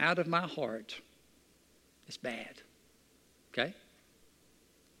something out of my heart that's bad. Okay?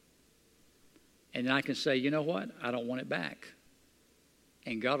 And then I can say, you know what? I don't want it back.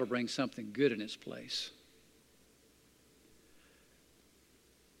 And God will bring something good in its place.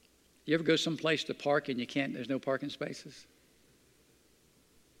 You ever go someplace to park and there's no parking spaces?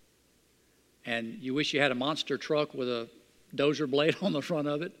 And you wish you had a monster truck with a dozer blade on the front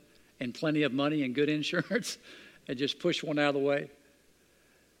of it and plenty of money and good insurance and just push one out of the way?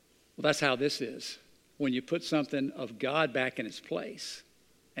 Well, that's how this is. When you put something of God back in its place.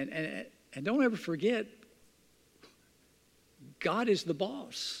 And don't ever forget, God is the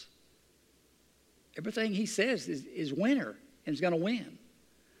boss. Everything he says is winner and is going to win.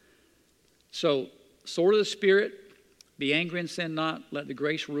 So, sword of the Spirit, be angry and sin not, let the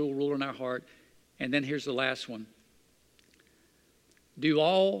grace rule in our heart. And then here's the last one. Do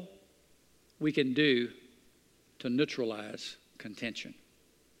all we can do to neutralize contention.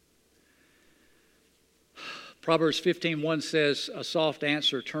 Proverbs 15:1 says, a soft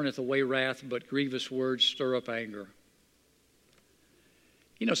answer turneth away wrath, but grievous words stir up anger.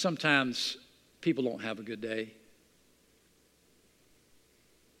 You know, sometimes people don't have a good day.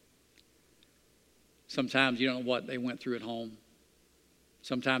 Sometimes you don't know what they went through at home.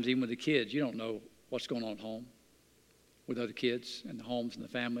 Sometimes even with the kids, you don't know what's going on at home with other kids and the homes and the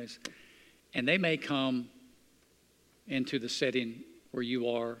families. And they may come into the setting where you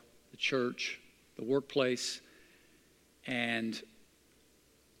are, the church, the workplace, and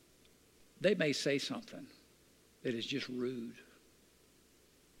they may say something that is just rude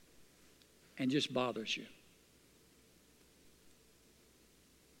and just bothers you.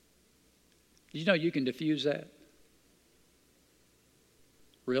 You know you can diffuse that?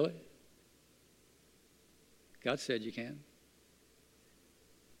 Really? God said you can.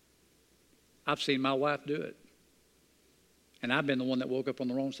 I've seen my wife do it. And I've been the one that woke up on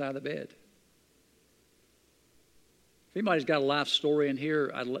the wrong side of the bed. If anybody's got a life story in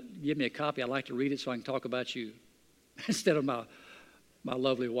here, give me a copy. I'd like to read it so I can talk about you instead of my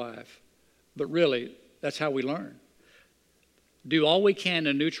lovely wife. But really, that's how we learn. Do all we can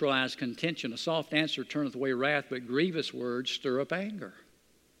to neutralize contention. A soft answer turneth away wrath, but grievous words stir up anger.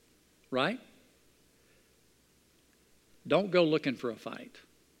 Right? Don't go looking for a fight.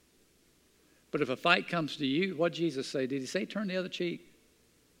 But if a fight comes to you, what did Jesus say? Did he say turn the other cheek?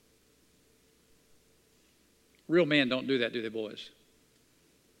 Real men don't do that, do they, boys?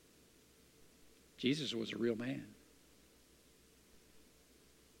 Jesus was a real man.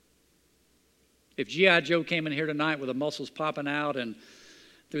 If G.I. Joe came in here tonight with the muscles popping out and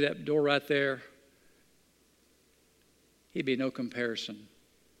through that door right there, he'd be no comparison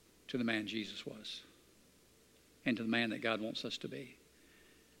to the man Jesus was and to the man that God wants us to be.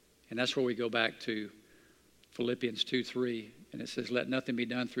 And that's where we go back to Philippians 2:3, and it says, let nothing be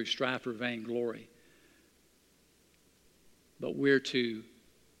done through strife or vainglory, but we're to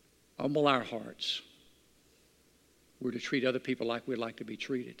humble our hearts. We're to treat other people like we'd like to be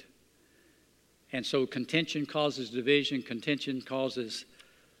treated. And so contention causes division. Contention causes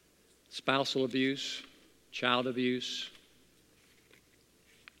spousal abuse, child abuse,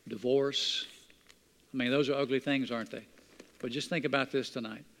 divorce. I mean, those are ugly things, aren't they? But just think about this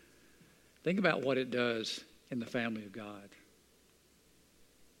tonight. Think about what it does in the family of God.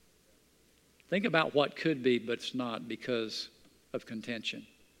 Think about what could be, but it's not because of contention.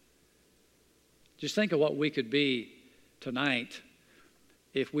 Just think of what we could be tonight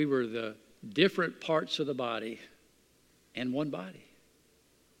if we were the different parts of the body in one body.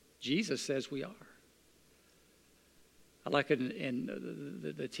 Jesus says we are. I like it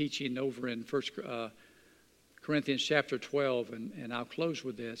in the teaching over in 1 Corinthians chapter 12, and I'll close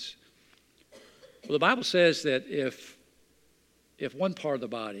with this. Well, the Bible says that if one part of the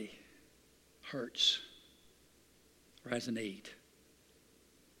body hurts or has a need,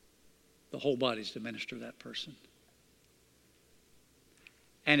 the whole body's to minister to that person.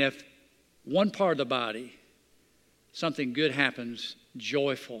 And if one part of the body, something good happens,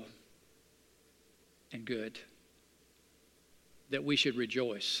 joyful and good, that we should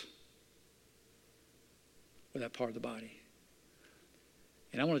rejoice with that part of the body.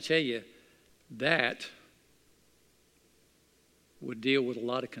 And I want to tell you, that would deal with a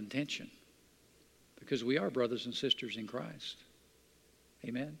lot of contention because we are brothers and sisters in Christ.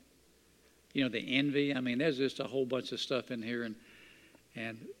 Amen? You know, the envy, I mean, there's just a whole bunch of stuff in here.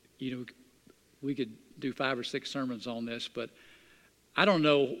 And you know, we could do 5 or 6 sermons on this, but I don't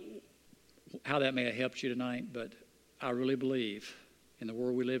know how that may have helped you tonight, but I really believe in the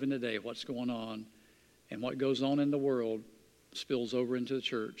world we live in today, what's going on and what goes on in the world spills over into the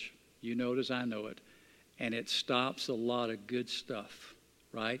church. You know it as I know it. And it stops a lot of good stuff,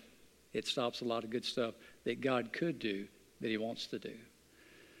 right? It stops a lot of good stuff that God could do that he wants to do.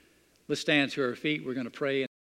 Let's stand to our feet. We're going to pray.